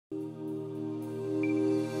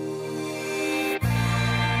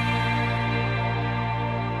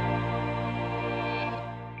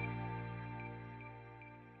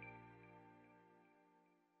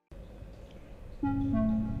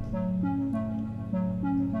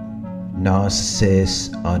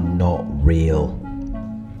Narcissists are not real.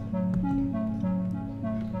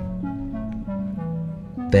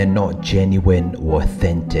 They're not genuine or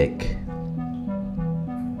authentic.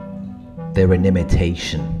 They're an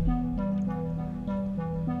imitation.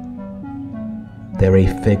 They're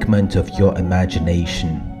a figment of your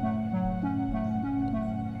imagination.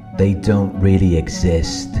 They don't really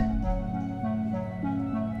exist.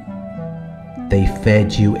 They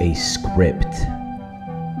fed you a script.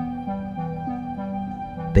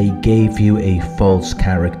 They gave you a false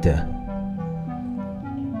character.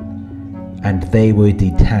 And they were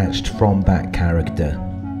detached from that character.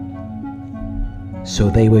 So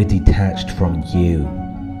they were detached from you.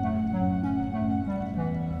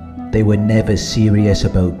 They were never serious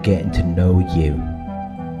about getting to know you.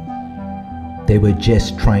 They were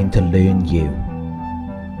just trying to learn you.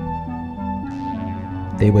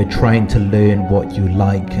 They were trying to learn what you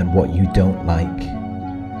like and what you don't like,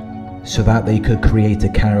 so that they could create a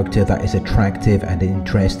character that is attractive and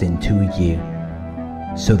interesting to you,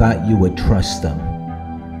 so that you would trust them.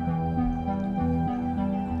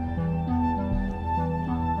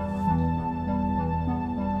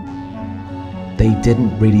 They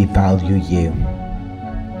didn't really value you.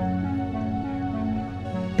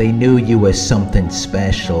 They knew you were something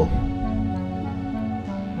special.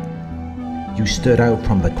 You stood out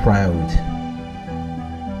from the crowd,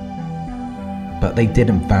 but they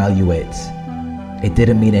didn't value it. It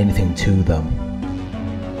didn't mean anything to them,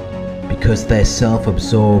 because they're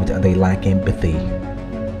self-absorbed and they lack empathy.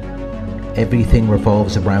 Everything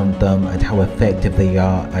revolves around them and how effective they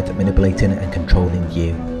are at manipulating and controlling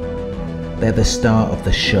you. They're the star of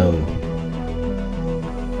the show,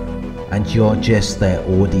 and you're just their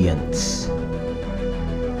audience.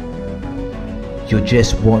 You're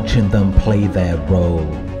just watching them play their role.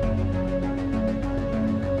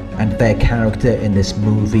 And their character in this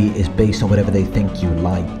movie is based on whatever they think you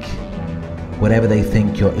like, whatever they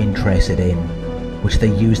think you're interested in, which they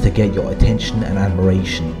use to get your attention and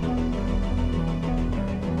admiration.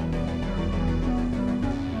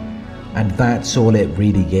 And that's all it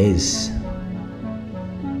really is.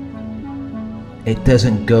 It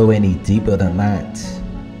doesn't go any deeper than that.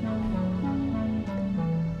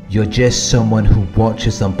 You're just someone who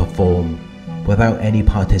watches them perform without any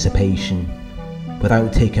participation,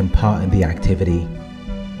 without taking part in the activity.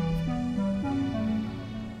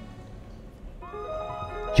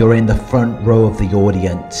 You're in the front row of the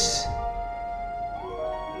audience,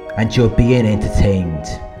 and you're being entertained,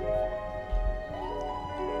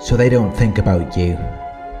 so they don't think about you.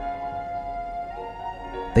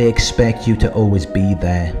 They expect you to always be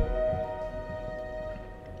there,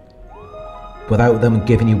 without them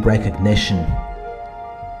giving you recognition,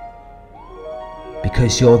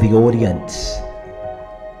 because you're the audience.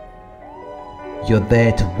 You're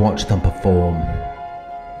there to watch them perform.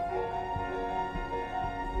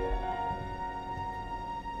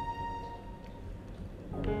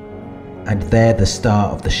 And they're the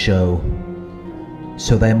star of the show,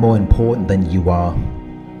 so they're more important than you are,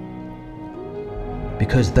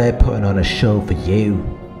 because they're putting on a show for you.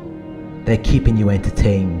 They're keeping you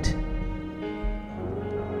entertained.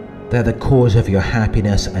 They're the cause of your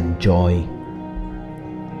happiness and joy,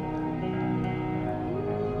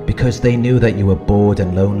 because they knew that you were bored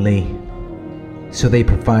and lonely, so they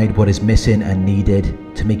provide what is missing and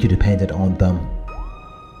needed to make you dependent on them,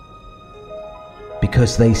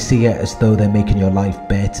 because they see it as though they're making your life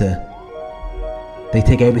better. They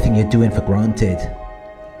take everything you're doing for granted.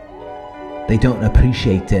 They don't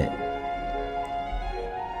appreciate it,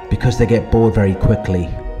 because they get bored very quickly.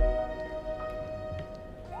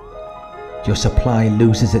 Your supply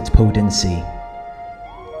loses its potency.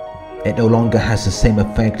 It no longer has the same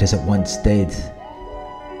effect as it once did,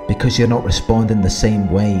 because you're not responding the same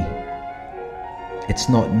way. It's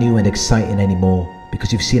not new and exciting anymore,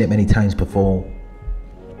 because you've seen it many times before.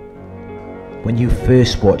 When you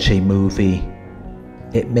first watch a movie,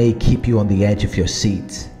 it may keep you on the edge of your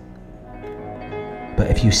seat, but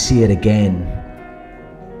if you see it again,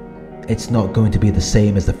 it's not going to be the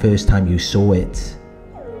same as the first time you saw it.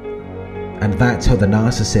 And that's how the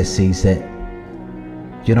narcissist sees it.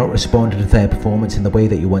 You're not responding to their performance in the way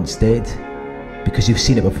that you once did, because you've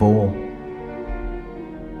seen it before.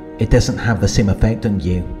 It doesn't have the same effect on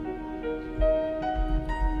you.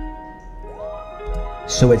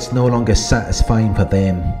 So it's no longer satisfying for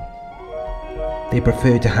them. They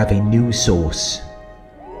prefer to have a new source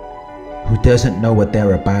who doesn't know what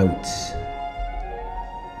they're about,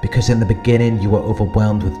 because in the beginning you were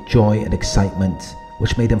overwhelmed with joy and excitement,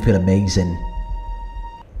 which made them feel amazing.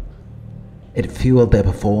 It fueled their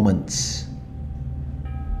performance.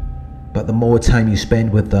 But the more time you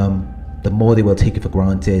spend with them, the more they will take you for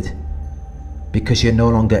granted, because you're no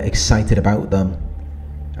longer excited about them,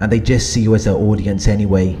 and they just see you as their audience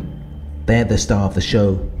anyway. They're the star of the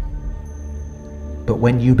show. But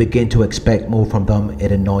when you begin to expect more from them,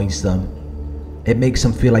 it annoys them. It makes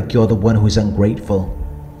them feel like you're the one who's ungrateful,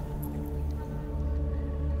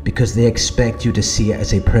 because they expect you to see it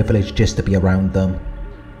as a privilege just to be around them.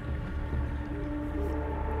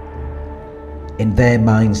 In their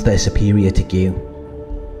minds, they're superior to you.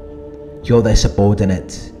 You're their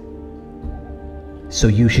subordinate. So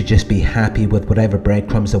you should just be happy with whatever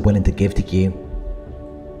breadcrumbs they're willing to give to you.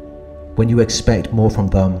 When you expect more from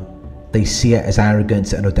them, they see it as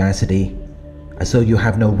arrogance and audacity, as though you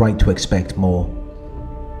have no right to expect more,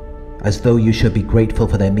 as though you should be grateful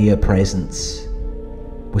for their mere presence,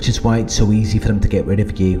 which is why it's so easy for them to get rid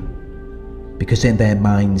of you, because in their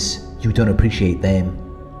minds, you don't appreciate them.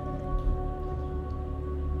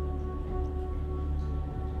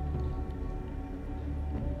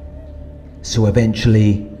 So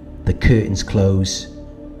eventually, the curtains close,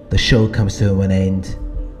 the show comes to an end.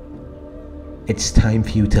 It's time for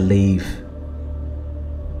you to leave.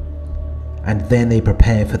 And then they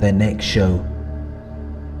prepare for their next show.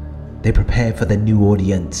 They prepare for the new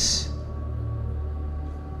audience.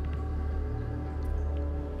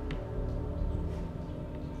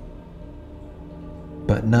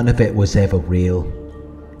 But none of it was ever real.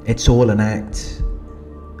 It's all an act.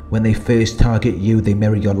 When they first target you, they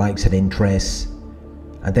mirror your likes and interests.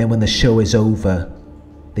 And then when the show is over,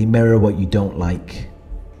 they mirror what you don't like.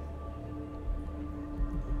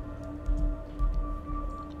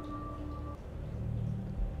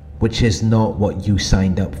 Which is not what you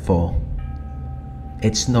signed up for.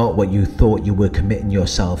 It's not what you thought you were committing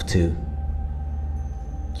yourself to.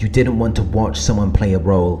 You didn't want to watch someone play a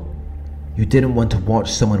role. You didn't want to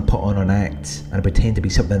watch someone put on an act and pretend to be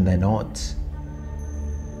something they're not.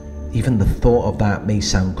 Even the thought of that may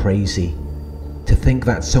sound crazy. To think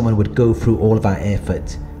that someone would go through all of that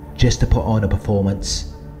effort just to put on a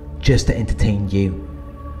performance, just to entertain you,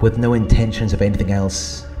 with no intentions of anything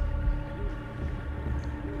else.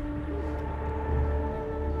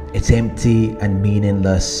 It's empty and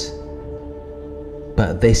meaningless.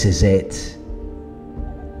 But this is it.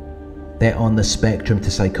 They're on the spectrum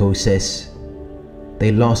to psychosis.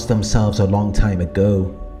 They lost themselves a long time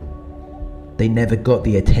ago. They never got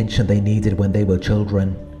the attention they needed when they were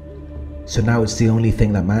children. So now it's the only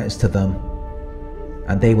thing that matters to them.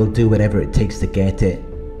 And they will do whatever it takes to get it.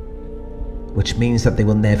 Which means that they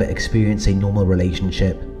will never experience a normal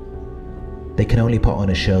relationship. They can only put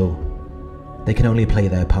on a show. They can only play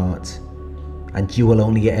their part. And you will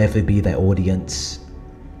only ever be their audience.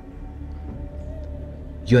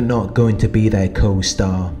 You're not going to be their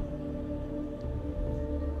co-star.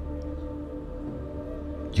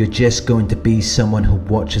 You're just going to be someone who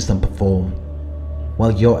watches them perform,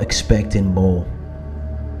 while you're expecting more.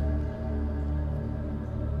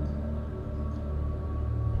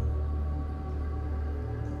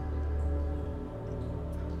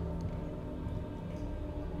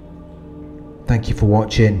 Thank you for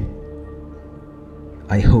watching.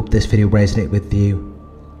 I hope this video resonated with you.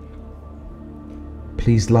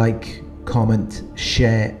 Please like, comment,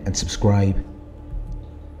 share and subscribe.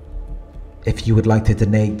 If you would like to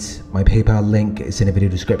donate, my PayPal link is in the video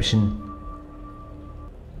description.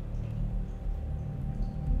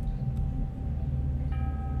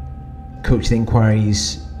 Coaching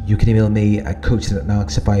inquiries, you can email me at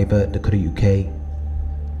coaching@narcsurvivor.co.uk.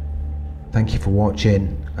 Thank you for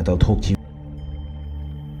watching, and I'll talk to you